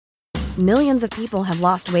Millions of people have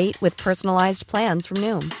lost weight with personalized plans from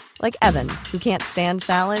Noom. Like Evan, who can't stand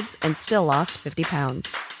salads and still lost 50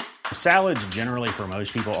 pounds. Salads generally for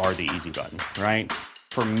most people are the easy button, right?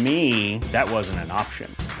 For me, that wasn't an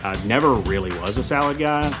option. I never really was a salad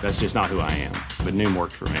guy. That's just not who I am. But Noom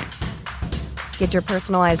worked for me. Get your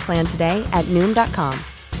personalized plan today at Noom.com.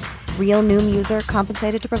 Real Noom user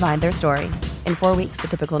compensated to provide their story. In 4 weeks, the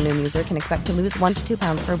typical Noom user can expect to lose 1 to 2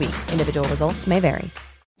 pounds per week. Individual results may vary.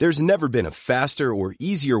 There's never been a faster or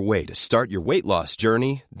easier way to start your weight loss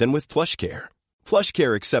journey than with PlushCare.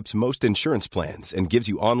 PlushCare accepts most insurance plans and gives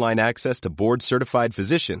you online access to board-certified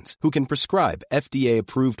physicians who can prescribe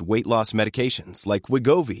FDA-approved weight loss medications like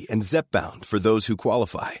Wegovy and Zepbound for those who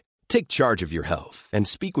qualify. Take charge of your health and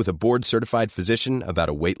speak with a board-certified physician about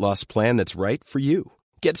a weight loss plan that's right for you.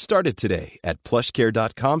 Get started today at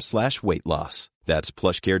plushcare.com/weight loss. That's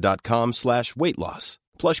plushcare.com/weight loss.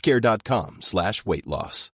 plushcare.com/weight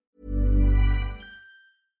loss.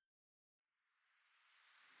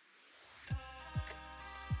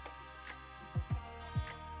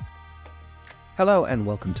 Hello and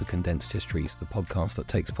welcome to Condensed Histories, the podcast that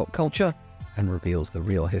takes pop culture and reveals the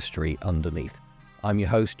real history underneath. I'm your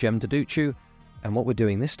host, Jem Deduccio, and what we're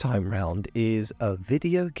doing this time round is a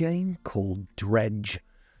video game called Dredge.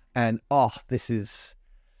 And it's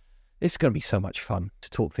going to be so much fun to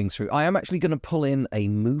talk things through. I am actually going to pull in a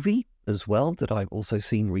movie as well that I've also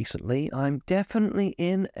seen recently. I'm definitely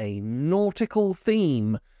in a nautical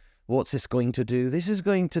theme. What's this going to do? This is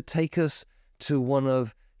going to take us to one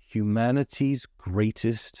of humanity's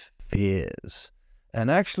greatest fears.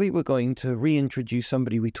 And actually, we're going to reintroduce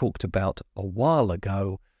somebody we talked about a while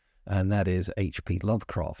ago, and that is H.P.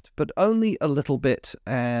 Lovecraft. But only a little bit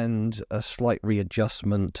and a slight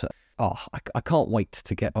readjustment. I can't wait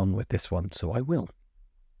to get on with this one, so I will.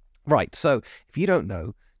 Right, so if you don't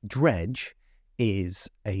know, Dredge is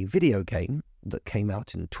a video game that came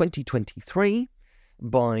out in 2023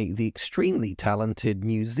 by the extremely talented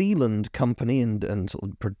New Zealand company and sort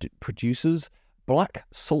of producers, Black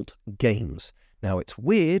Salt Games. Now, it's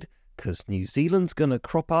weird because New Zealand's going to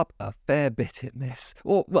crop up a fair bit in this,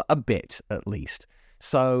 or well, a bit at least.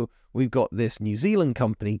 So we've got this New Zealand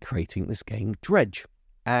company creating this game, Dredge.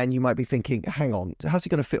 And you might be thinking, hang on, how's he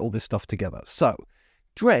going to fit all this stuff together? So,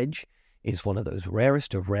 Dredge is one of those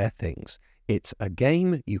rarest of rare things. It's a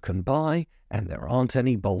game you can buy, and there aren't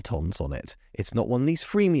any bolt-ons on it. It's not one of these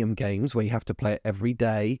freemium games where you have to play it every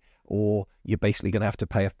day, or you're basically going to have to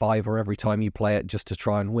pay a $5 every time you play it just to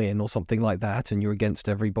try and win, or something like that, and you're against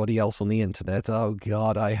everybody else on the internet. Oh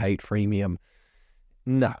God, I hate freemium.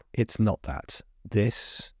 No, it's not that.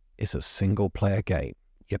 This is a single-player game.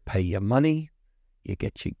 You pay your money, you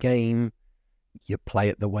get your game, you play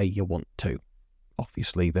it the way you want to.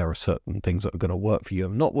 Obviously, there are certain things that are going to work for you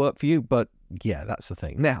and not work for you, but yeah, that's the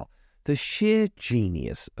thing. Now, the sheer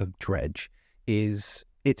genius of Dredge is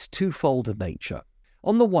its twofold in nature.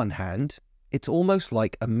 On the one hand, it's almost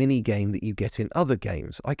like a mini game that you get in other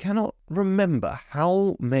games. I cannot remember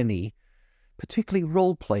how many, particularly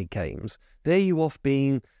role-play games, there you off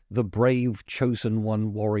being the brave chosen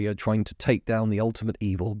one warrior trying to take down the ultimate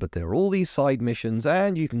evil, but there are all these side missions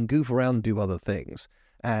and you can goof around and do other things.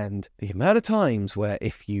 And the amount of times where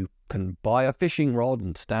if you can buy a fishing rod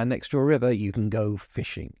and stand next to a river, you can go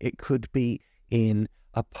fishing. It could be in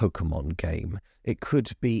a Pokemon game. It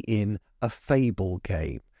could be in a Fable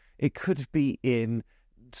game. It could be in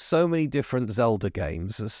so many different Zelda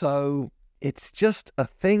games. So it's just a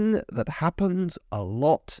thing that happens a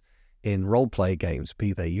lot in role-play games,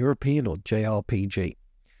 be they European or JRPG.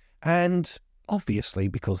 And obviously,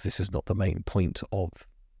 because this is not the main point of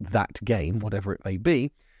that game, whatever it may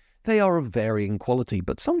be, they are of varying quality,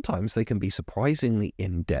 but sometimes they can be surprisingly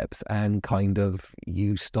in-depth and kind of,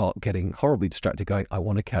 you start getting horribly distracted going, I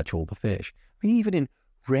want to catch all the fish. I mean, even in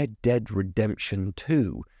Red Dead Redemption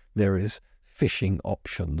 2, there is fishing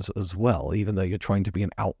options as well, even though you're trying to be an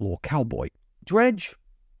outlaw cowboy. Dredge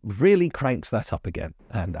really cranks that up again,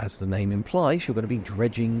 and as the name implies, you're going to be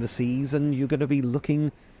dredging the seas and you're going to be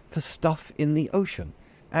looking for stuff in the ocean.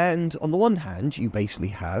 And on the one hand, you basically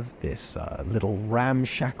have this little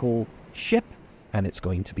ramshackle ship, and it's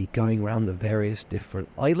going to be going around the various different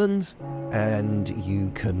islands, and you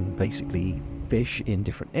can basically fish in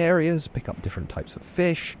different areas, pick up different types of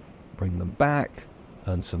fish, bring them back,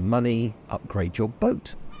 earn some money, upgrade your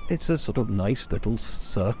boat. It's a sort of nice little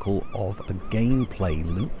circle of a gameplay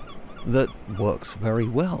loop that works very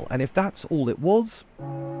well. And if that's all it was,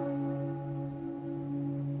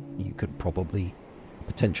 you could probably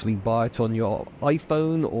potentially buy it on your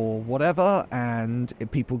iPhone or whatever, and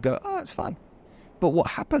people go, oh, it's fun. But what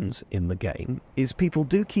happens in the game is people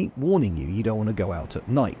do keep warning you don't want to go out at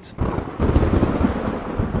night.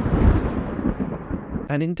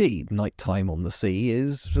 And indeed, nighttime on the sea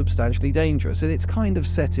is substantially dangerous. And it's kind of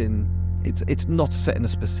set in, it's not set in a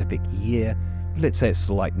specific year. Let's say it's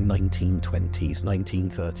like 1920s,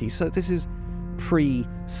 1930s. So this is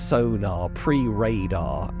pre-sonar,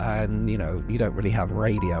 pre-radar, and, you don't really have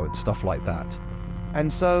radio and stuff like that.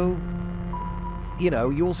 And so,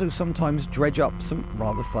 you also sometimes dredge up some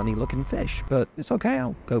rather funny-looking fish, but it's okay,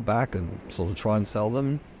 I'll go back and sort of try and sell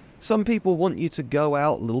them. Some people want you to go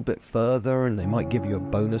out a little bit further, and they might give you a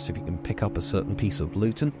bonus if you can pick up a certain piece of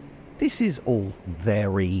loot, and this is all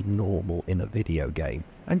very normal in a video game.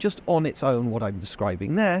 And just on its own, what I'm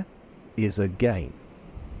describing there is a game.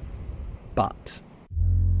 But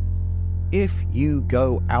if you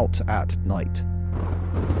go out at night,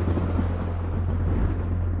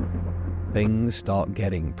 things start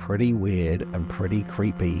getting pretty weird and pretty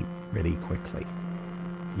creepy really quickly.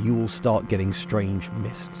 You will start getting strange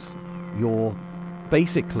mists. You'll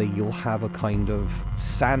have a kind of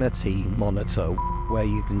sanity monitor where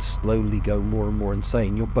you can slowly go more and more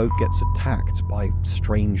insane. Your boat gets attacked by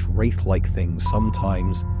strange wraith-like things.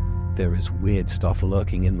 Sometimes there is weird stuff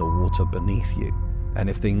lurking in the water beneath you. And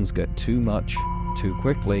if things get too much, too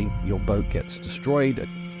quickly, your boat gets destroyed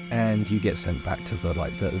and you get sent back to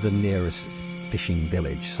the nearest fishing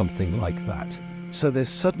village, something like that. So there's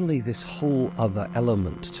suddenly this whole other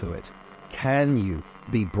element to it. Can you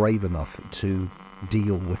be brave enough to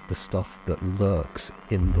deal with the stuff that lurks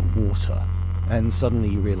in the water? And suddenly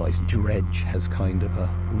you realize dredge has kind of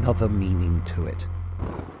another meaning to it.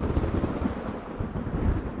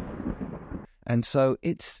 And so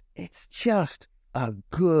it's just a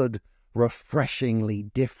good, refreshingly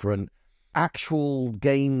different actual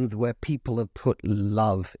game where people have put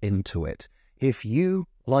love into it. If you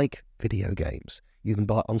like video games, you can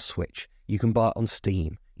buy it on Switch, you can buy it on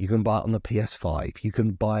Steam, you can buy it on the PS5, you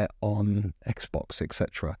can buy it on Xbox,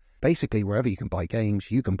 etc. Basically, wherever you can buy games,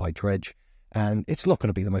 you can buy Dredge, and it's not going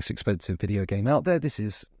to be the most expensive video game out there. This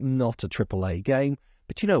is not a AAA game,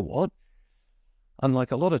 but you know what?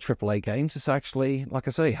 Unlike a lot of AAA games, it's actually, like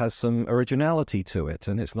I say, has some originality to it,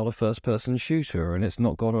 and it's not a first-person shooter, and it's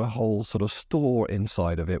not got a whole sort of store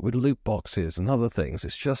inside of it with loot boxes and other things.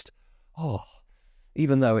 It's just,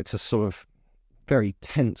 even though it's a sort of very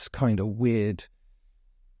tense, kind of weird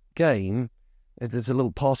game, there's a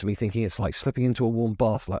little part of me thinking it's like slipping into a warm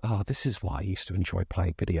bath, like, this is why I used to enjoy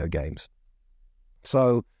playing video games.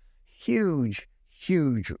 So, huge,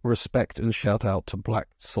 huge respect and shout out to Black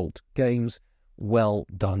Salt Games. Well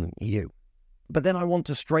done, you. But then I want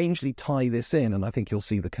to strangely tie this in, and I think you'll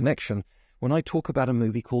see the connection, when I talk about a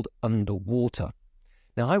movie called Underwater.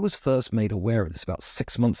 Now, I was first made aware of this about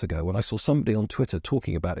 6 months ago when I saw somebody on Twitter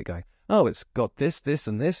talking about it, going, it's got this, this,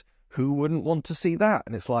 and this. Who wouldn't want to see that?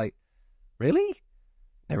 And it's like, really?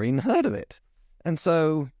 Never even heard of it. And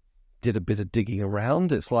so, did a bit of digging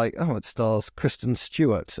around. It's like, it stars Kristen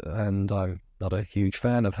Stewart, and I'm not a huge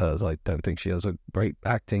fan of hers. I don't think she has a great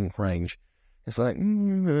acting range. It's like,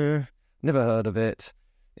 never heard of it.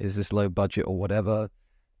 Is this low budget or whatever?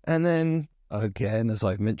 And then, again, as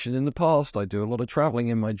I've mentioned in the past, I do a lot of traveling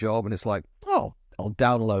in my job, and it's like, I'll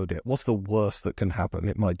download it. What's the worst that can happen?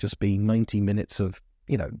 It might just be 90 minutes of,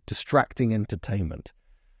 distracting entertainment.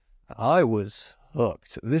 I was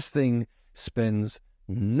hooked. This thing spends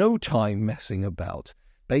no time messing about.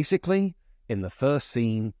 Basically, in the first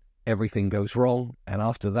scene, everything goes wrong, and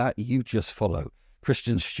after that, you just follow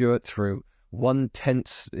Kristen Stewart through one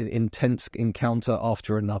intense encounter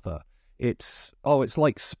after another. It's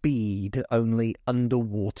like Speed, only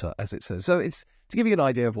underwater, as it says. So it's to give you an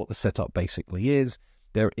idea of what the setup basically is.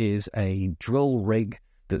 There is a drill rig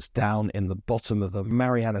that's down in the bottom of the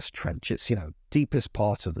Marianas Trench. It's, deepest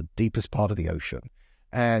part of the ocean.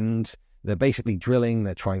 And they're basically drilling,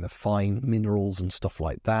 they're trying to find minerals and stuff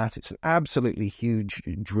like that. It's an absolutely huge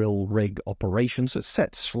drill rig operation, so it's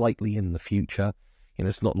set slightly in the future.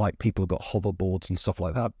 It's not like people have got hoverboards and stuff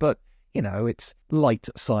like that, but, it's light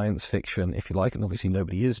science fiction, if you like, and obviously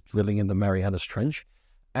nobody is drilling in the Marianas Trench.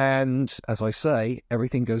 And, as I say,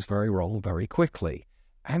 everything goes very wrong very quickly.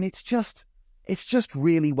 And it's just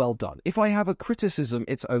really well done. If I have a criticism,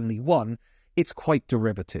 it's only one. It's quite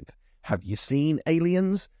derivative. Have you seen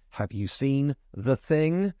Aliens? Have you seen The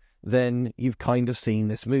Thing? Then you've kind of seen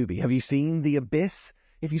this movie. Have you seen The Abyss?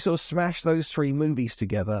 If you sort of smash those three movies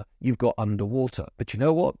together, you've got Underwater. But you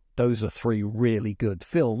know what? Those are three really good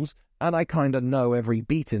films, and I kind of know every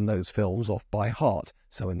beat in those films off by heart.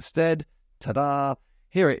 So instead, ta-da,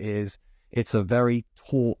 here it is. It's a very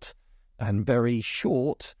taut and very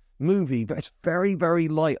short movie, but it's very, very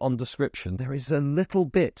light on description. There is a little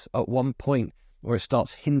bit at one point where it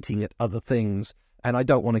starts hinting at other things, and I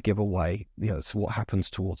don't want to give away, what happens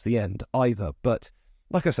towards the end either. But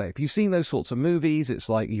like I say, if you've seen those sorts of movies, it's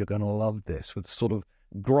like you're going to love this, with sort of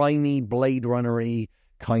grimy, Blade Runner-y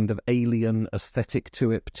kind of alien aesthetic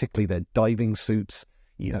to it, particularly their diving suits.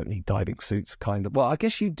 You don't need diving suits, kind of. Well, I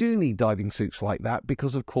guess you do need diving suits like that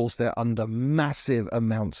because, of course, they're under massive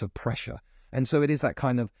amounts of pressure. And so it is that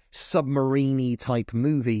kind of submarine-y type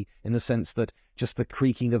movie in the sense that just the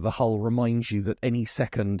creaking of the hull reminds you that any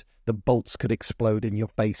second the bolts could explode in your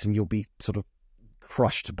face and you'll be sort of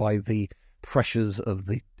crushed by the pressures of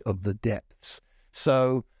the depths.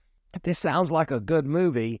 So this sounds like a good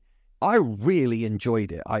movie. I really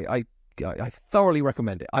enjoyed it. I thoroughly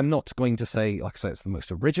recommend it. I'm not going to say, like I say, it's the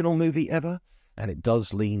most original movie ever, and it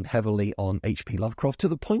does lean heavily on H.P. Lovecraft to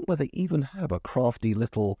the point where they even have a crafty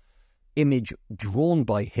little image drawn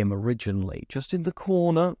by him originally, just in the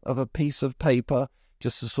corner of a piece of paper,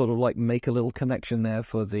 just to sort of like make a little connection there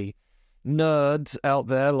for the nerds out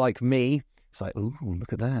there like me. It's like, ooh,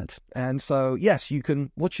 look at that. And so, yes, you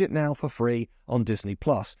can watch it now for free on Disney+.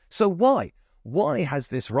 So why? Why has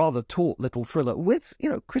this rather taut little thriller with,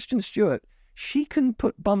 Kristen Stewart? She can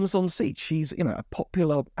put bums on seats. She's, a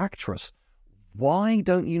popular actress. Why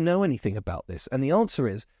don't you know anything about this? And the answer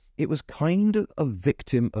is, it was kind of a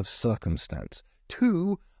victim of circumstance.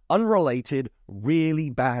 Two unrelated, really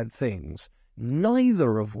bad things,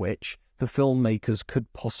 neither of which the filmmakers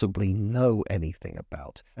could possibly know anything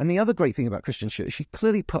about. And the other great thing about Kristen Stewart, she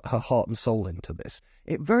clearly put her heart and soul into this.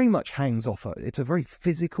 It very much hangs off her. It's a very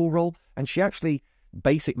physical role, and she actually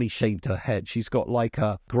basically shaved her head. She's got like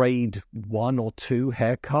a grade 1 or 2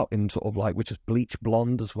 haircut in sort of like, which is bleach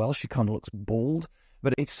blonde as well. She kind of looks bald.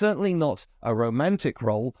 But it's certainly not a romantic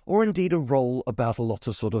role, or indeed a role about a lot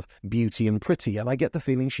of sort of beauty and pretty. And I get the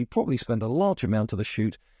feeling she probably spent a large amount of the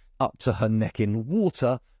shoot up to her neck in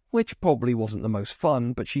water, which probably wasn't the most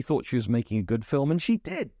fun, but she thought she was making a good film, and she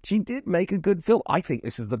did. She did make a good film. I think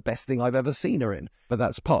this is the best thing I've ever seen her in, but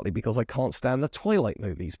that's partly because I can't stand the Twilight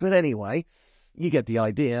movies. But anyway, you get the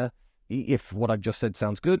idea. If what I've just said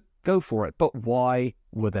sounds good, go for it. But why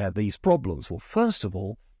were there these problems? Well, first of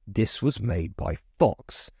all, this was made by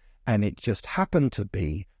Fox, and it just happened to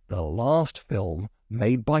be the last film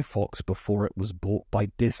made by Fox before it was bought by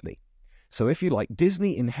Disney. So if you like,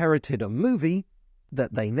 Disney inherited a movie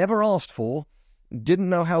that they never asked for, didn't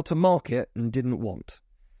know how to market, and didn't want.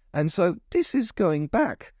 And so this is going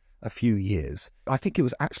back a few years. I think it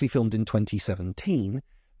was actually filmed in 2017,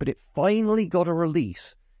 but it finally got a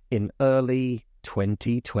release in early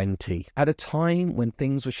 2020, at a time when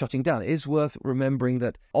things were shutting down. It is worth remembering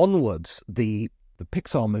that Onwards, the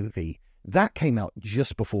Pixar movie, that came out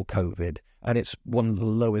just before COVID, and it's one of the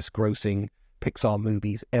lowest grossing Pixar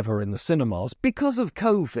movies ever in the cinemas because of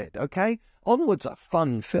COVID, okay? Onwards, a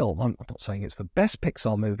fun film. I'm not saying it's the best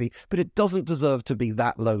Pixar movie, but it doesn't deserve to be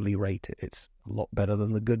that lowly rated. It's a lot better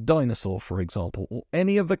than The Good Dinosaur, for example, or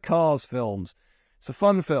any of the Cars films. It's a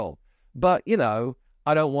fun film, but,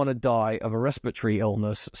 I don't want to die of a respiratory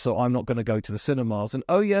illness, so I'm not going to go to the cinemas. And,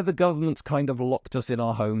 oh yeah, the government's kind of locked us in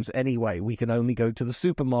our homes anyway. We can only go to the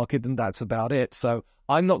supermarket, and that's about it. So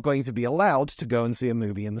I'm not going to be allowed to go and see a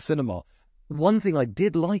movie in the cinema. One thing I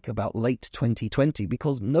did like about late 2020,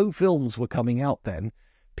 because no films were coming out then,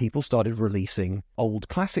 people started releasing old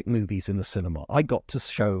classic movies in the cinema. I got to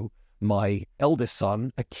show my eldest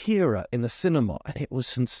son Akira in the cinema, and it was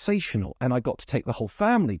sensational. And I got to take the whole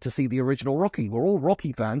family to see the original Rocky. We're all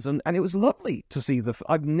Rocky fans, and it was lovely to see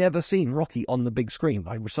I've never seen Rocky on the big screen.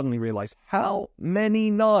 I suddenly realized, how many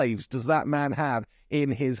knives does that man have in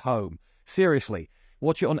his home? Seriously,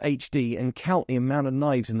 watch it on HD and count the amount of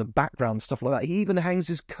knives in the background, stuff like that. He even hangs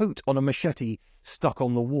his coat on a machete stuck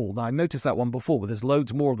on the wall. Now, I noticed that one before, but there's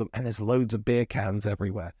loads more of them, and there's loads of beer cans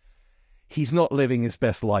everywhere. He's not living his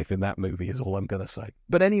best life in that movie, is all I'm going to say.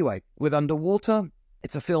 But anyway, with Underwater,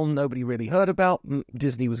 it's a film nobody really heard about.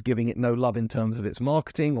 Disney was giving it no love in terms of its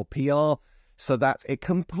marketing or PR, so that it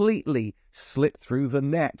completely slipped through the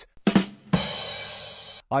net.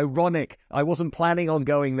 Ironic. I wasn't planning on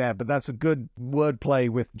going there, but that's a good wordplay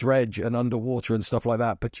with Dredge and Underwater and stuff like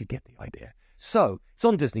that, but you get the idea. So, it's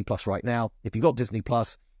on Disney Plus right now. If you've got Disney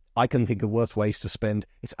Plus, I can think of worse ways to spend.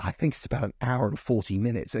 I think it's about an hour and 40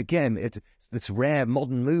 minutes. Again, it's this rare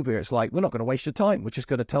modern movie. It's like, we're not going to waste your time. We're just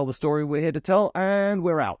going to tell the story we're here to tell, and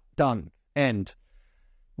we're out. Done. End.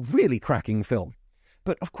 Really cracking film.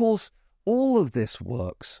 But of course, all of this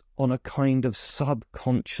works on a kind of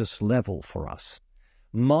subconscious level for us.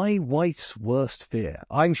 My wife's worst fear,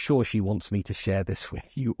 I'm sure she wants me to share this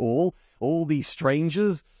with you all these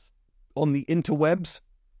strangers on the interwebs.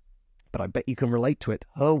 but I bet you can relate to it.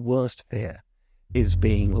 Her worst fear is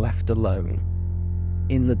being left alone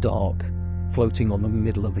in the dark, floating on the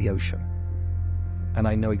middle of the ocean. And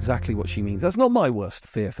I know exactly what she means. That's not my worst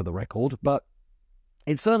fear, for the record, but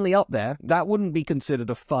it's certainly up there. That wouldn't be considered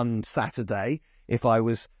a fun Saturday if I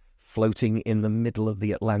was floating in the middle of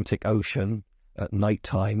the Atlantic Ocean at night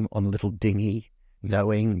time on a little dinghy,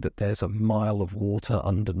 knowing that there's a mile of water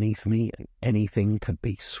underneath me and anything could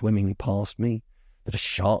be swimming past me, that a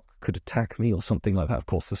shark could attack me or something like that. Of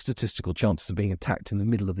course, the statistical chances of being attacked in the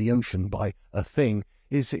middle of the ocean by a thing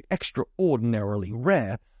is extraordinarily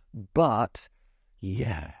rare, but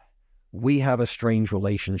yeah, we have a strange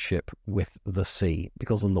relationship with the sea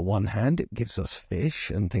because on the one hand, it gives us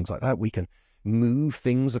fish and things like that. We can move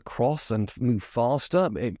things across and move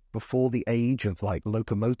faster. Before the age of like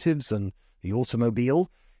locomotives and the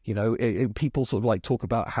automobile, you know, people sort of like talk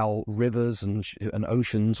about how rivers and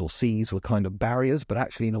oceans or seas were kind of barriers, but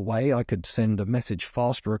actually in a way I could send a message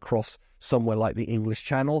faster across somewhere like the English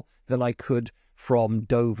Channel than I could from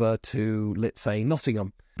Dover to, let's say,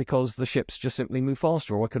 Nottingham, because the ships just simply move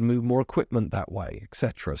faster, or I could move more equipment that way,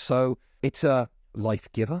 etc. So it's a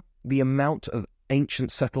life giver. The amount of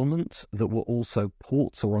ancient settlements that were also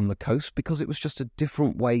ports or on the coast, because it was just a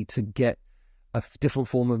different way to get a different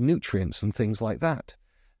form of nutrients and things like that.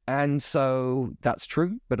 And so that's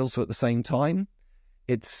true, but also at the same time,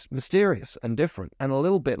 it's mysterious and different. And a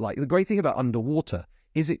little bit like, the great thing about underwater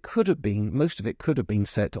is most of it could have been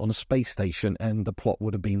set on a space station and the plot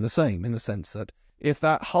would have been the same, in the sense that if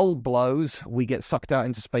that hull blows, we get sucked out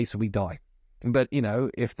into space and we die. But, you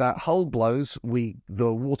know, if that hull blows,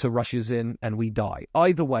 the water rushes in and we die.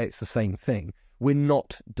 Either way, it's the same thing. We're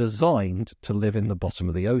not designed to live in the bottom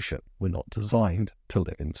of the ocean. We're not designed to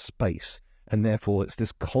live in space. And therefore, it's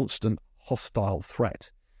this constant hostile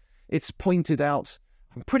threat. It's pointed out,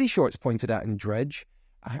 I'm pretty sure it's pointed out in Dredge.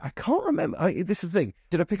 I can't remember. This is the thing.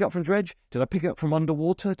 Did I pick it up from Dredge? Did I pick it up from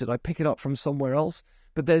Underwater? Did I pick it up from somewhere else?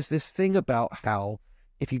 But there's this thing about how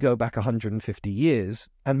if you go back 150 years,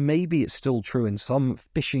 and maybe it's still true in some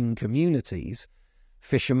fishing communities,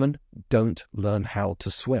 fishermen don't learn how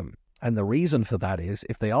to swim. And the reason for that is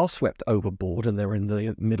if they are swept overboard and they're in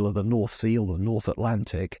the middle of the North Sea or the North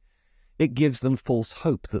Atlantic, it gives them false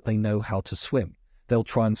hope that they know how to swim. They'll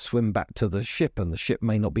try and swim back to the ship and the ship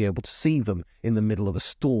may not be able to see them in the middle of a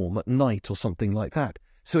storm at night or something like that.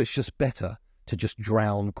 So it's just better to just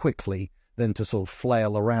drown quickly than to sort of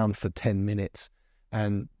flail around for 10 minutes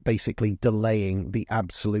and basically delaying the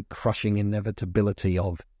absolute crushing inevitability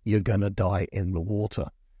of you're going to die in the water.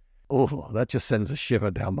 Oh, that just sends a shiver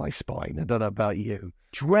down my spine. I don't know about you.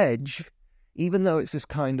 Dredge, even though it's this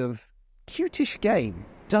kind of cutish game,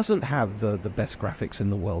 doesn't have the best graphics in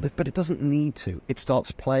the world, but it doesn't need to. It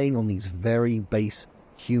starts playing on these very base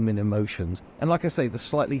human emotions. And like I say, the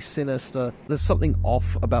slightly sinister, there's something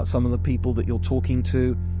off about some of the people that you're talking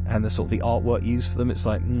to and the sort of the artwork used for them. It's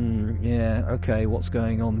like, yeah, okay, what's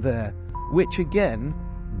going on there? Which again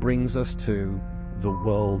brings us to the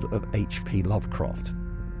world of H.P. Lovecraft.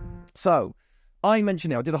 So I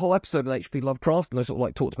mentioned I did a whole episode on H.P. Lovecraft, and I sort of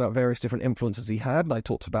like talked about various different influences he had, and I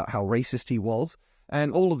talked about how racist he was.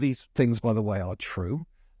 And all of these things, by the way, are true.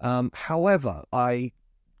 However, I've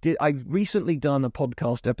recently done a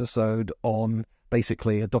podcast episode on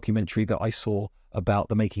basically a documentary that I saw about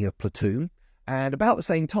the making of Platoon. And about the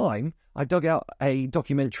same time, I dug out a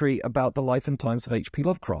documentary about the life and times of H.P.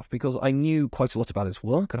 Lovecraft, because I knew quite a lot about his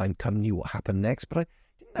work and I kind of knew what happened next, but I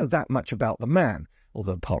didn't know that much about the man,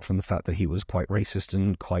 although apart from the fact that he was quite racist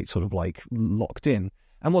and quite sort of like locked in.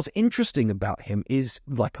 And what's interesting about him is,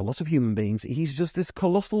 like a lot of human beings, he's just this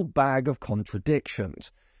colossal bag of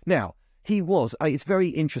contradictions. Now, it's very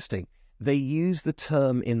interesting. They use the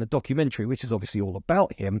term in the documentary, which is obviously all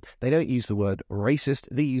about him. They don't use the word racist.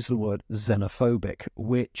 They use the word xenophobic,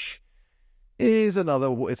 which is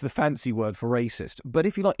it's the fancy word for racist. But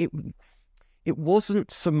if you like, it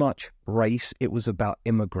wasn't so much race. It was about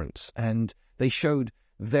immigrants. And they showed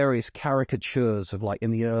various caricatures of, like,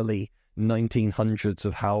 in the early 1900s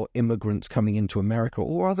of how immigrants coming into America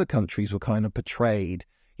or other countries were kind of portrayed.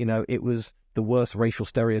 You know, it was the worst racial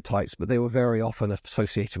stereotypes, but they were very often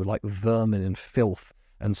associated with like vermin and filth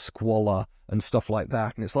and squalor and stuff like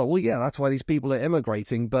that. And it's like, well, yeah, that's why these people are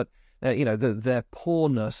immigrating, but their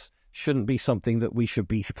poorness shouldn't be something that we should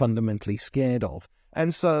be fundamentally scared of.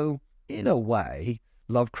 And so, in a way,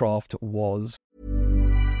 Lovecraft was...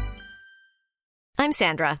 I'm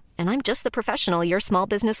Sandra, and I'm just the professional your small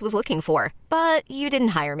business was looking for. But you didn't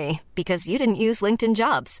hire me because you didn't use LinkedIn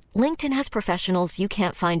Jobs. LinkedIn has professionals you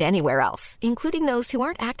can't find anywhere else, including those who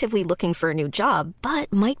aren't actively looking for a new job,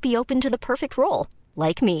 but might be open to the perfect role,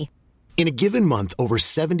 like me. In a given month, over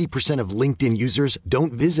 70% of LinkedIn users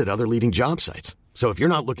don't visit other leading job sites. So if you're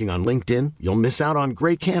not looking on LinkedIn, you'll miss out on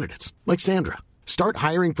great candidates like Sandra. Start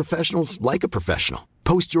hiring professionals like a professional.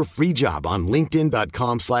 Post your free job on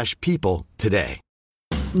linkedin.com/people today.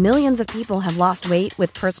 Millions of people have lost weight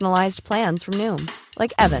with personalized plans from Noom,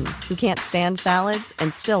 like Evan, who can't stand salads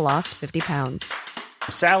and still lost 50 pounds.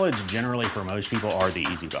 Salads generally for most people are the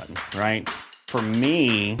easy button, right? For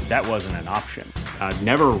me, that wasn't an option. I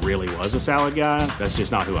never really was a salad guy. That's just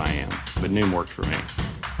not who I am. But Noom worked for me.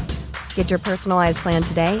 Get your personalized plan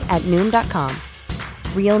today at Noom.com.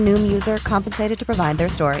 Real Noom user compensated to provide their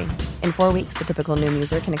story. In 4 weeks, the typical Noom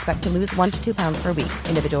user can expect to lose 1 to 2 pounds per week.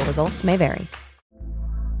 Individual results may vary.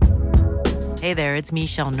 Hey there, it's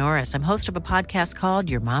Michelle Norris. I'm host of a podcast called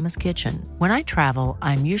Your Mama's Kitchen. When I travel,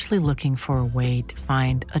 I'm usually looking for a way to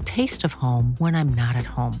find a taste of home when I'm not at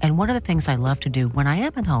home. And one of the things I love to do when I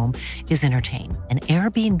am at home is entertain. And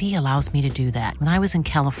Airbnb allows me to do that. When I was in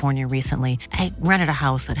California recently, I rented a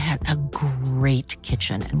house that had a great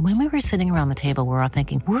kitchen. And when we were sitting around the table, we were all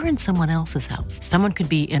thinking, we're in someone else's house. Someone could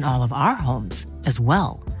be in all of our homes as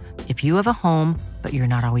well. If you have a home, but you're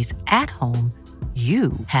not always at home,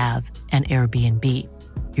 you have an Airbnb.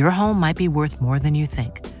 Your home might be worth more than you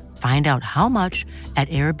think. Find out how much at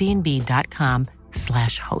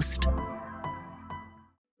airbnb.com/host.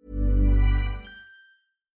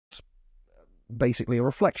 Basically a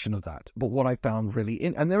reflection of that. But what I found really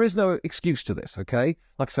and there is no excuse to this, okay?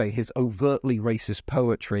 Like I say, his overtly racist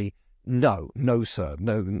poetry, no, sir,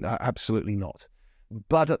 no, absolutely not.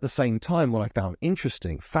 But at the same time, what I found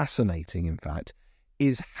interesting, fascinating, in fact,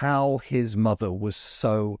 is how his mother was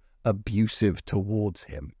so abusive towards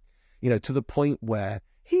him. You know, to the point where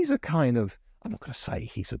he's a kind of, I'm not going to say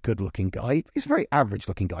he's a good-looking guy. He's a very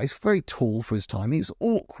average-looking guy. He's very tall for his time. He's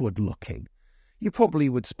awkward-looking. You probably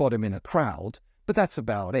would spot him in a crowd, but that's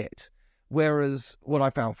about it. Whereas what I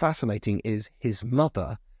found fascinating is his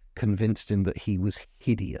mother convinced him that he was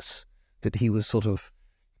hideous, that he was sort of,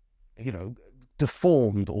 you know,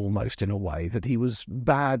 deformed almost in a way, that he was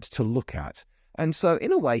bad to look at. And so,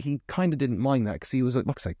 in a way, he kind of didn't mind that because he was, like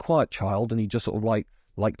I say, quiet child, and he just sort of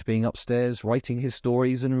liked being upstairs, writing his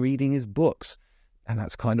stories and reading his books. And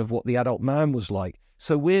that's kind of what the adult man was like.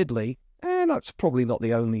 So weirdly, and that's probably not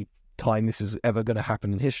the only time this is ever going to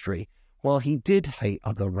happen in history, while he did hate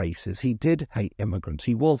other races, he did hate immigrants,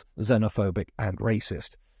 he was xenophobic and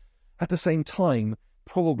racist. At the same time,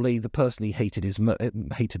 probably the person he hated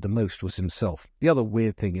the most was himself. The other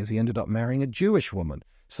weird thing is he ended up marrying a Jewish woman.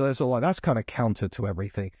 So it's all like, that's kind of counter to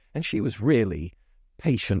everything. And she was really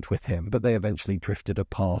patient with him, but they eventually drifted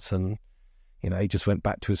apart and, you know, he just went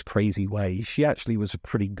back to his crazy ways. She actually was a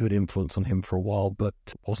pretty good influence on him for a while,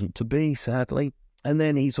 but wasn't to be, sadly. And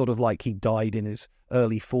then he he died in his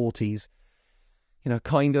early 40s, you know,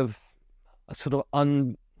 kind of sort of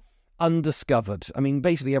undiscovered. I mean,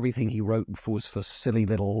 basically everything he wrote was for silly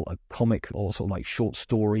little comic or sort of like short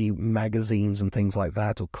story magazines and things like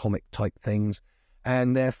that, or comic type things.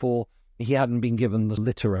 And therefore, he hadn't been given the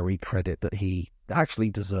literary credit that he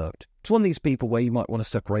actually deserved. It's one of these people where you might want to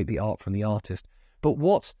separate the art from the artist. But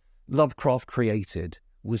what Lovecraft created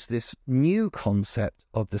was this new concept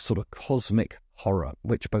of this sort of cosmic horror,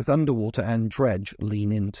 which both Underwater and Dredge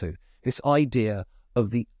lean into. This idea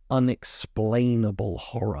of the unexplainable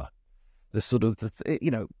horror. The sort of,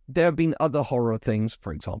 there have been other horror things,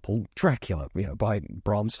 for example, Dracula, by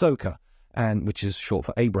Bram Stoker. And which is short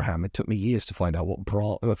for Abraham. It took me years to find out what I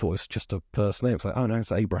thought it was just a first name. It's like, oh no, it's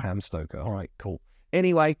Abraham Stoker. All right, cool.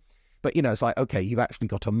 Anyway, but it's like, okay, you've actually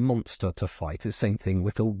got a monster to fight. It's the same thing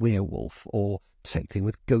with a werewolf, or same thing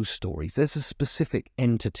with ghost stories. There's a specific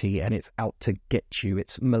entity and it's out to get you.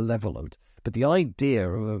 It's malevolent. But the idea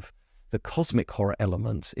of the cosmic horror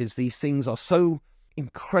elements is these things are so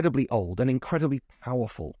incredibly old and incredibly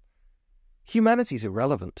powerful. Humanity's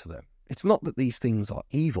irrelevant to them. It's not that these things are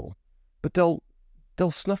evil, but they'll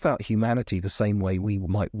snuff out humanity the same way we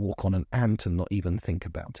might walk on an ant and not even think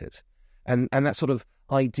about it. And that sort of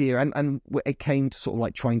idea, and it came to sort of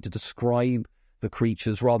like trying to describe the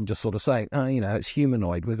creatures rather than just sort of saying, it's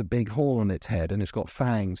humanoid with a big horn on its head and it's got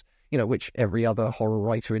fangs, which every other horror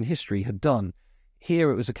writer in history had done.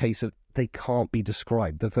 Here it was a case of they can't be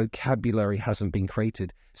described. The vocabulary hasn't been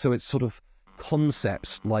created. So it's sort of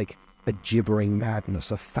concepts like a gibbering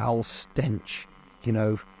madness, a foul stench,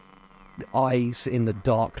 eyes in the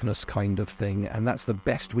darkness kind of thing, and that's the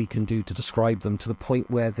best we can do to describe them, to the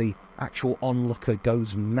point where the actual onlooker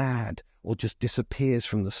goes mad or just disappears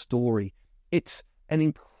from the story. It's an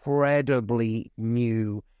incredibly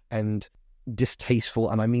new and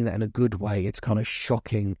distasteful, and I mean that in a good way. It's kind of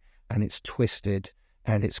shocking, and it's twisted,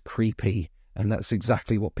 and it's creepy, And that's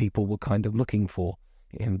exactly what people were kind of looking for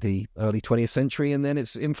in the early 20th century, and then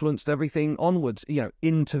it's influenced everything onwards,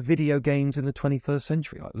 into video games in the 21st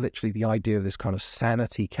century. Like, literally the idea of this kind of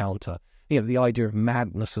sanity counter, the idea of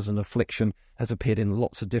madness as an affliction has appeared in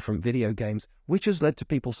lots of different video games, which has led to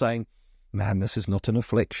people saying madness is not an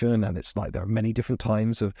affliction, and it's like there are many different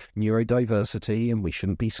types of neurodiversity and we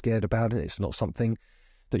shouldn't be scared about it. It's not something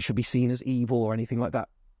that should be seen as evil or anything like that.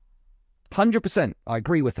 100%, I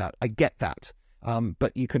agree with that. I get that.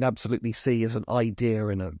 But you can absolutely see as an idea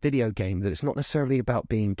in a video game that it's not necessarily about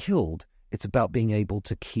being killed. It's about being able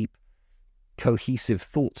to keep cohesive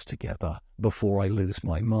thoughts together before I lose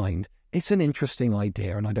my mind. It's an interesting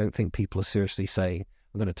idea, and I don't think people are seriously saying,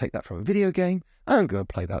 I'm going to take that from a video game, and I'm going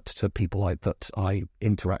to play that to people that I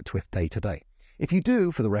interact with day to day. If you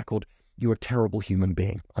do, for the record, you're a terrible human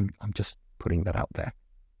being. I'm just putting that out there.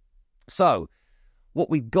 So, what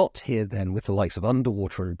we've got here then with the likes of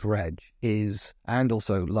Underwater and Dredge and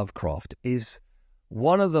also Lovecraft, is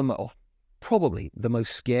one of them, probably the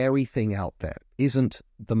most scary thing out there isn't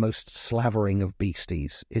the most slavering of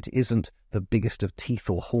beasties. It isn't the biggest of teeth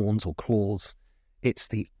or horns or claws. It's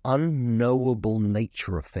the unknowable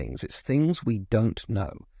nature of things. It's things we don't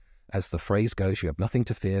know. As the phrase goes, you have nothing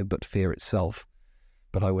to fear but fear itself.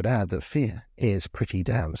 But I would add that fear is pretty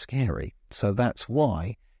damn scary. So that's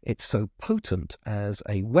why it's so potent as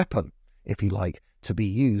a weapon, if you like, to be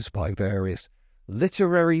used by various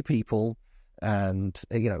literary people. And,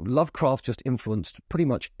 Lovecraft just influenced pretty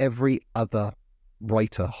much every other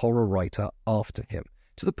horror writer after him,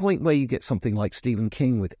 to the point where you get something like Stephen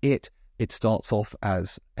King with It. It starts off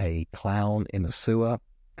as a clown in a sewer.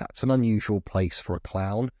 That's an unusual place for a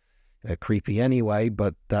clown. They're creepy anyway,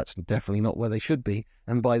 but that's definitely not where they should be.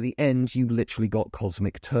 And by the end, you literally got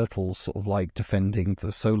cosmic turtles sort of like defending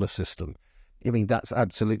the solar system. I mean, that's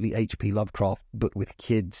absolutely H.P. Lovecraft, but with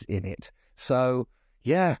kids in it. So,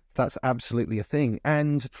 yeah, that's absolutely a thing.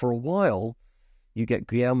 And for a while, you get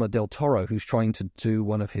Guillermo del Toro, who's trying to do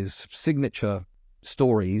one of his signature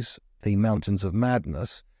stories, The Mountains of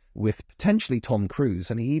Madness, with potentially Tom Cruise.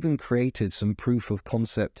 And he even created some proof of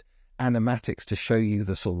concept animatics to show you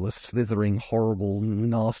the sort of the slithering, horrible,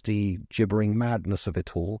 nasty, gibbering madness of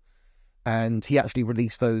it all. And he actually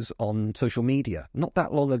released those on social media not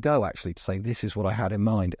that long ago, actually, to say this is what I had in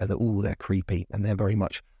mind, and that, they're creepy and they're very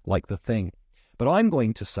much like The Thing. But I'm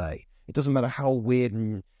going to say it doesn't matter how weird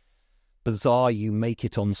and bizarre you make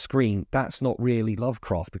it on screen, that's not really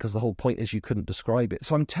Lovecraft, because the whole point is you couldn't describe it.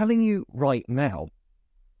 So I'm telling you right now,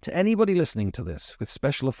 to anybody listening to this with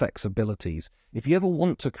special effects abilities, if you ever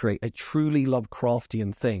want to create a truly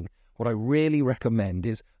Lovecraftian thing, what I really recommend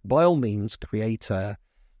is, by all means, create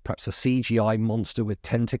perhaps a CGI monster with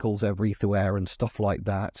tentacles everywhere and stuff like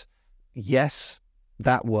that. Yes,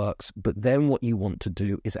 that works, but then what you want to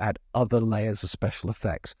do is add other layers of special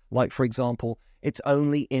effects. Like, for example, it's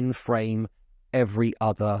only in frame every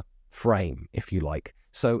other frame, if you like.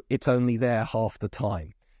 So it's only there half the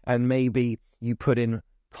time. And maybe you put in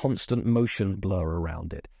constant motion blur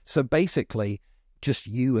around it. So basically, just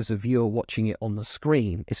you as a viewer watching it on the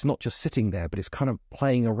screen, it's not just sitting there, but it's kind of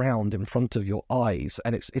playing around in front of your eyes,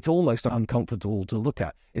 and it's almost uncomfortable to look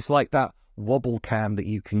at. It's like that wobble cam that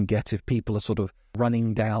you can get if people are sort of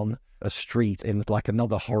running down a street in like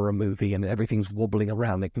another horror movie and everything's wobbling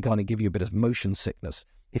around. It can kind of give you a bit of motion sickness.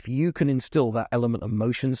 If you can instill that element of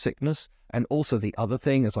motion sickness, and also the other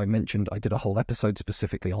thing, as I mentioned, I did a whole episode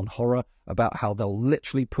specifically on horror about how they'll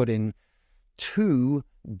literally put in 2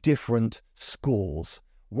 different scores.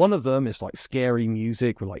 One of them is like scary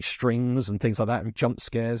music with like strings and things like that and jump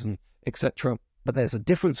scares and etc. But there's a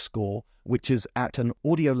different score which is at an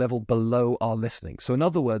audio level below our listening. So in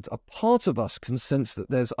other words, a part of us can sense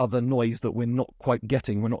that there's other noise that we're not quite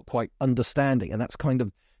getting, we're not quite understanding, and that's kind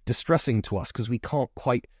of distressing to us because we can't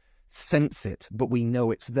quite sense it, but we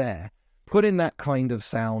know it's there. Put in that kind of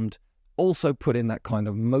sound, also put in that kind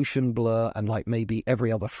of motion blur and like maybe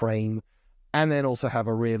every other frame, and then also have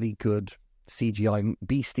a really good CGI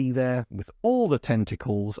beastie there with all the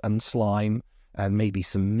tentacles and slime and maybe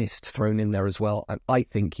some mist thrown in there as well. And I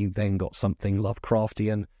think you then got something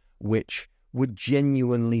Lovecraftian, which would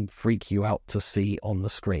genuinely freak you out to see on the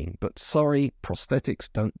screen. But sorry, prosthetics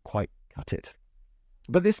don't quite cut it.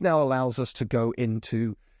 But this now allows us to go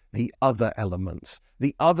into the other elements,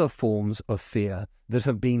 the other forms of fear that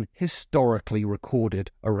have been historically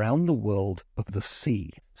recorded around the world of the sea.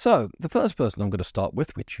 So, the first person I'm going to start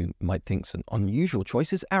with, which you might think is an unusual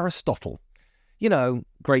choice, is Aristotle. You know,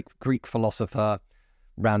 great Greek philosopher,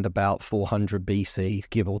 round about 400 BC,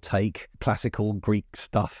 give or take, classical Greek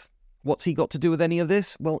stuff. What's he got to do with any of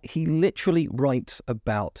this? Well, he literally writes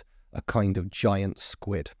about a kind of giant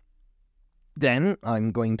squid. Then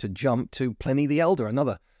I'm going to jump to Pliny the Elder,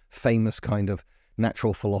 another famous kind of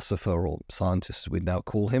natural philosopher or scientist, as we'd now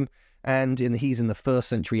call him. And he's in the 1st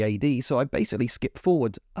century AD, so I basically skip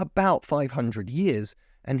forward about 500 years,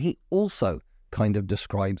 and he also kind of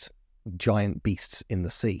describes giant beasts in the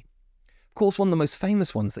sea. Of course, one of the most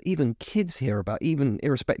famous ones that even kids hear about, even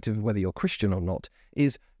irrespective of whether you're Christian or not,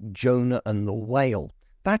 is Jonah and the whale.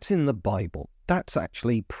 That's in the Bible. That's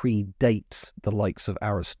actually predates the likes of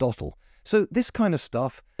Aristotle. So this kind of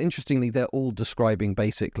stuff, interestingly, they're all describing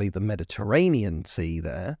basically the Mediterranean Sea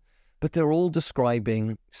there, but they're all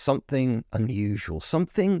describing something unusual,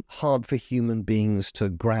 something hard for human beings to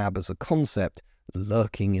grab as a concept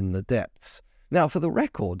lurking in the depths. Now, for the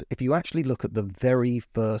record, if you actually look at the very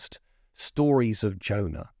first stories of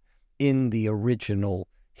Jonah in the original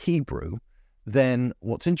Hebrew, then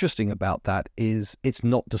what's interesting about that is it's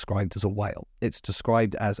not described as a whale. It's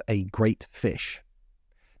described as a great fish.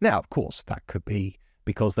 Now, of course, that could be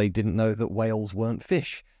because they didn't know that whales weren't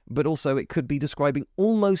fish, but also it could be describing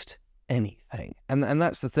almost anything. And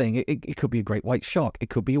that's the thing. It could be a great white shark. It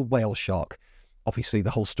could be a whale shark. Obviously, the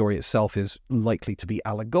whole story itself is likely to be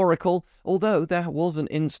allegorical, although there was an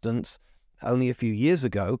instance only a few years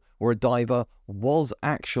ago where a diver was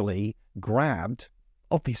actually grabbed,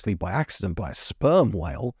 obviously by accident, by a sperm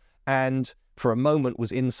whale, and for a moment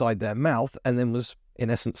was inside their mouth and then was, in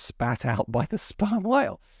essence, spat out by the sperm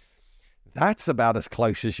whale. That's about as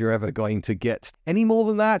close as you're ever going to get. Any more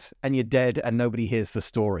than that, and you're dead and nobody hears the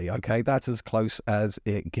story, okay? That's as close as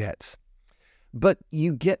it gets. But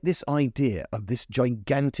you get this idea of this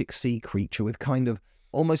gigantic sea creature with kind of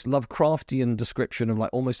almost Lovecraftian description of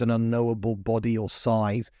like almost an unknowable body or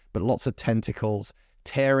size, but lots of tentacles,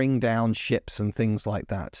 tearing down ships and things like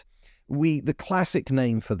that. The classic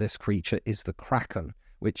name for this creature is the Kraken,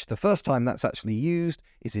 which the first time that's actually used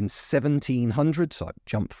is in 1700, so I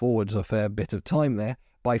jumped forwards a fair bit of time there,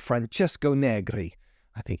 by Francesco Negri.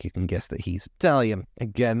 I think you can guess that he's Italian,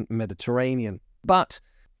 again, Mediterranean. But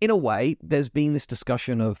in a way, there's been this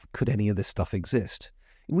discussion of, could any of this stuff exist?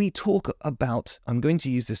 We talk about, I'm going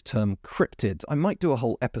to use this term, cryptids. I might do a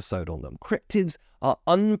whole episode on them. Cryptids are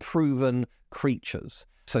unproven creatures.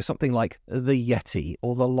 So something like the Yeti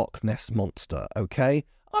or the Loch Ness Monster, okay?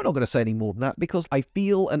 I'm not going to say any more than that because I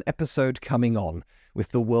feel an episode coming on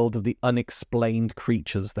with the world of the unexplained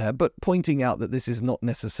creatures there, but pointing out that this is not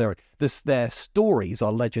necessary. Their stories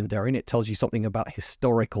are legendary and it tells you something about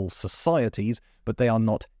historical societies, but they are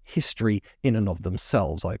not history in and of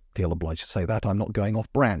themselves. I feel obliged to say that. I'm not going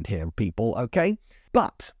off brand here, people, okay?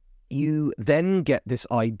 But you then get this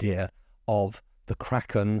idea of the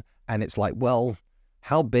Kraken, and it's like, well,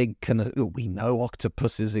 how big we know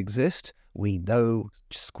octopuses exist. We know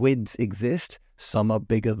squids exist. Some are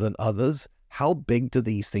bigger than others. How big do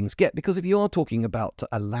these things get? Because if you are talking about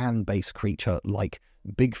a land-based creature like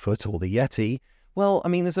Bigfoot or the Yeti, well, I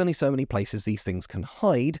mean, there's only so many places these things can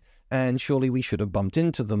hide, and surely we should have bumped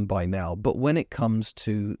into them by now. But when it comes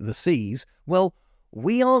to the seas, well,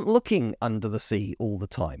 we aren't looking under the sea all the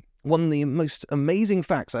time. One of the most amazing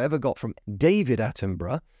facts I ever got from David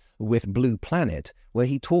Attenborough with Blue Planet, where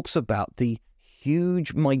he talks about the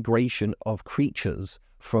huge migration of creatures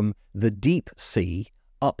from the deep sea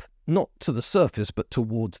up, not to the surface, but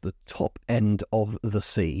towards the top end of the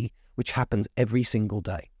sea, which happens every single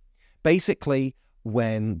day. Basically,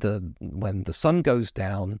 when the sun goes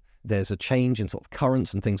down, there's a change in sort of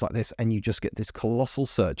currents and things like this, and you just get this colossal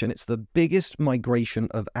surge. And it's the biggest migration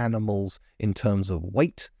of animals in terms of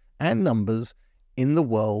weight and numbers in the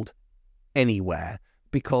world anywhere,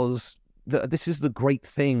 because this is the great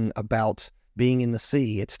thing about being in the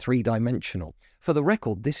sea. It's three-dimensional. For the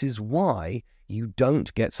record, this is why you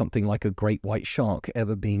don't get something like a great white shark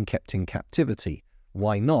ever being kept in captivity.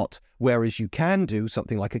 Why not? Whereas you can do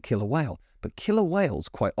something like a killer whale. But killer whales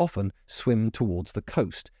quite often swim towards the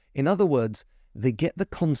coast. In other words, they get the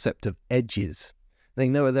concept of edges. They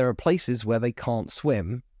know there are places where they can't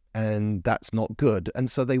swim, and that's not good. And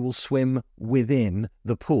so they will swim within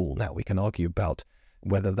the pool. Now, we can argue about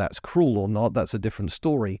whether that's cruel or not. That's a different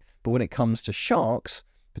story. But when it comes to sharks,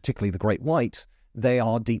 particularly the great whites, they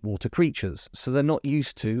are deep water creatures. So they're not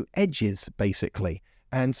used to edges, basically.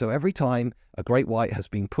 And so every time a great white has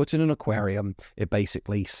been put in an aquarium, it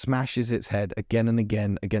basically smashes its head again and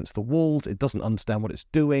again against the walls. It doesn't understand what it's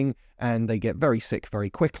doing, and they get very sick very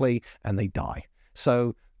quickly, and they die.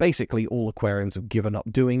 So basically all aquariums have given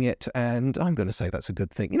up doing it, and I'm going to say that's a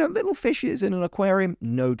good thing. You know, little fishes in an aquarium,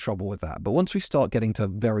 no trouble with that. But once we start getting to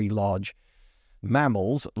very large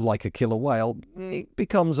mammals, like a killer whale, it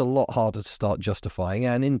becomes a lot harder to start justifying.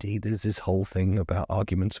 And indeed, there's this whole thing about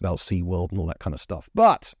arguments about SeaWorld and all that kind of stuff.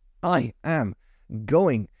 But I am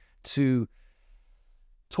going to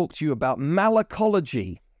talk to you about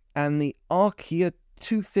malacology and the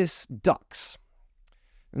Archaeoteuthis ducks.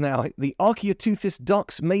 Now, the Archaeoteuthis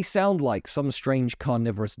ducks may sound like some strange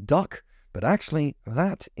carnivorous duck, but actually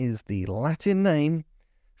that is the Latin name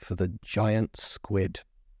for the giant squid.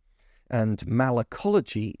 And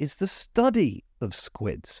malacology is the study of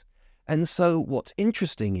squids. And so what's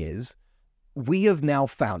interesting is we have now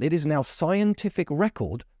found, it is now scientific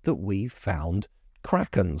record that we've found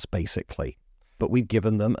krakens, basically. But we've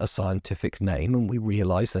given them a scientific name, and we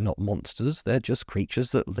realize they're not monsters, they're just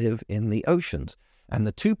creatures that live in the oceans. And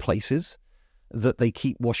the two places that they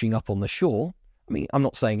keep washing up on the shore, I mean, I'm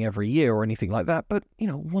not saying every year or anything like that, but,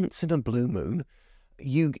 once in a blue moon,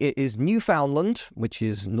 it is Newfoundland, which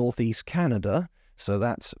is northeast Canada, so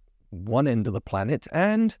that's one end of the planet,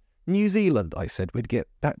 and New Zealand. I said we'd get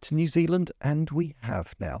back to New Zealand, and we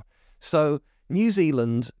have now. So New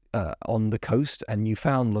Zealand on the coast and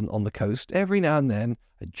Newfoundland on the coast, every now and then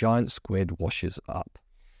a giant squid washes up.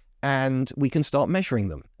 And we can start measuring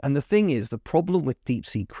them. And the thing is, the problem with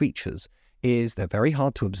deep-sea creatures is they're very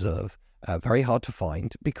hard to observe, very hard to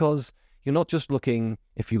find, because you're not just looking,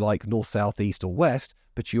 if you like, north, south, east, or west,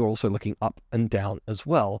 but you're also looking up and down as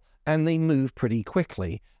well. And they move pretty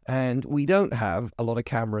quickly. And we don't have a lot of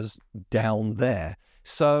cameras down there.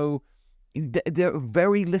 So there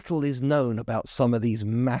very little is known about some of these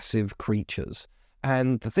massive creatures.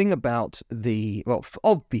 And the thing about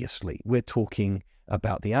obviously, we're talking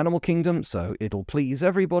about the animal kingdom, so it'll please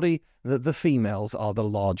everybody that the females are the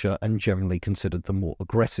larger and generally considered the more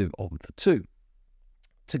aggressive of the two.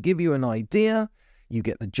 To give you an idea, you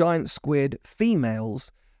get the giant squid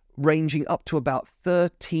females ranging up to about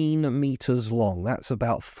 13 meters long. That's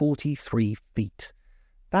about 43 feet.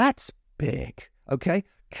 That's big, okay?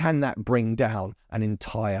 Can that bring down an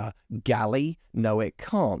entire galley? No, it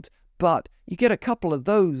can't. But you get a couple of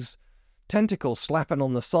those tentacles slapping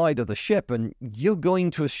on the side of the ship, and you're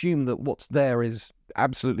going to assume that what's there is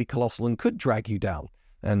absolutely colossal and could drag you down.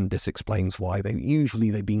 And this explains why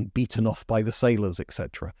they're being beaten off by the sailors,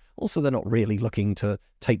 etc. Also, they're not really looking to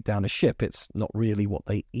take down a ship. It's not really what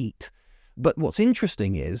they eat. But what's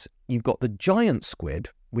interesting is you've got the giant squid,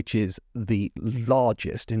 which is the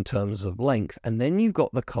largest in terms of length, and then you've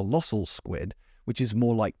got the colossal squid, which is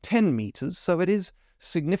more like 10 meters, so it is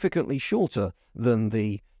significantly shorter than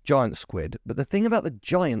the giant squid. But the thing about the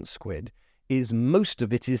giant squid is most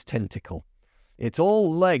of it is tentacle. It's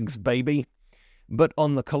all legs, baby. But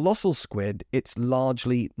on the colossal squid, it's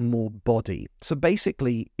largely more body. So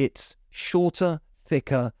basically, it's shorter,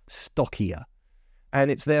 thicker, stockier.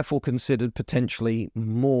 And it's therefore considered potentially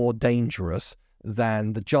more dangerous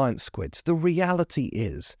than the giant squids. The reality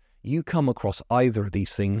is, you come across either of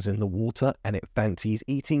these things in the water and it fancies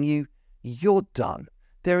eating you, you're done.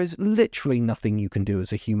 There is literally nothing you can do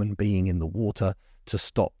as a human being in the water to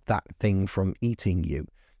stop that thing from eating you.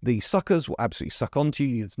 The suckers will absolutely suck onto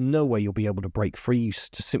you. There's no way you'll be able to break free. You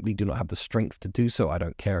simply do not have the strength to do so. I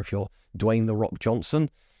don't care if you're Dwayne "The Rock" Johnson.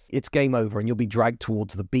 It's game over, and you'll be dragged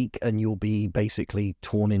towards the beak, and you'll be basically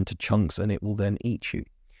torn into chunks, and it will then eat you.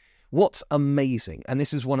 What's amazing, and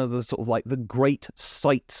this is one of the sort of like the great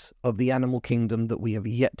sights of the animal kingdom that we have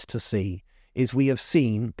yet to see, is we have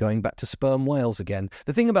seen, going back to sperm whales again,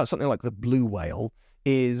 the thing about something like the blue whale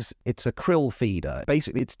is it's a krill feeder.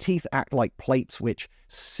 Basically, its teeth act like plates which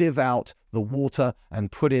sieve out the water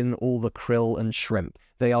and put in all the krill and shrimp.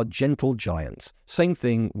 They are gentle giants. Same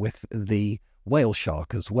thing with the whale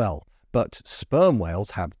shark as well. But sperm whales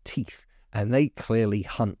have teeth, and they clearly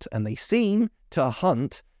hunt, and they seem to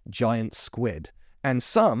hunt giant squid. And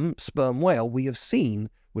some sperm whale we have seen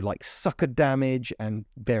with like sucker damage and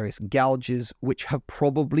various gouges, which have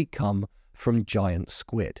probably come from giant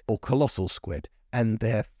squid or colossal squid. And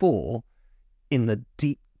therefore, in the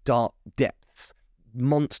deep, dark depths,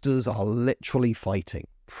 monsters are literally fighting.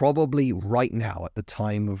 Probably right now, at the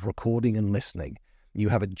time of recording and listening, you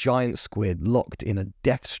have a giant squid locked in a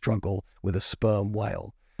death struggle with a sperm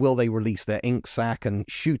whale. Will they release their ink sac and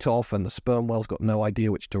shoot off, and the sperm whale's got no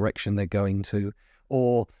idea which direction they're going to?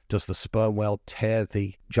 Or does the sperm whale tear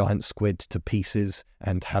the giant squid to pieces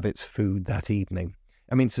and have its food that evening?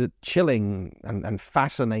 I mean, it's a chilling and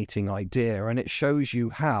fascinating idea, and it shows you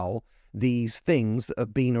how these things that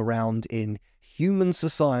have been around in human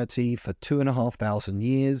society for 2,500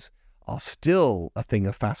 years are still a thing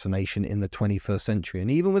of fascination in the 21st century.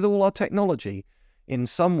 And even with all our technology, in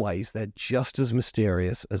some ways, they're just as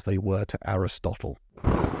mysterious as they were to Aristotle.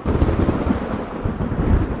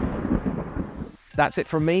 That's it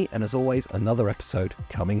from me, and as always, another episode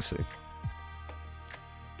coming soon.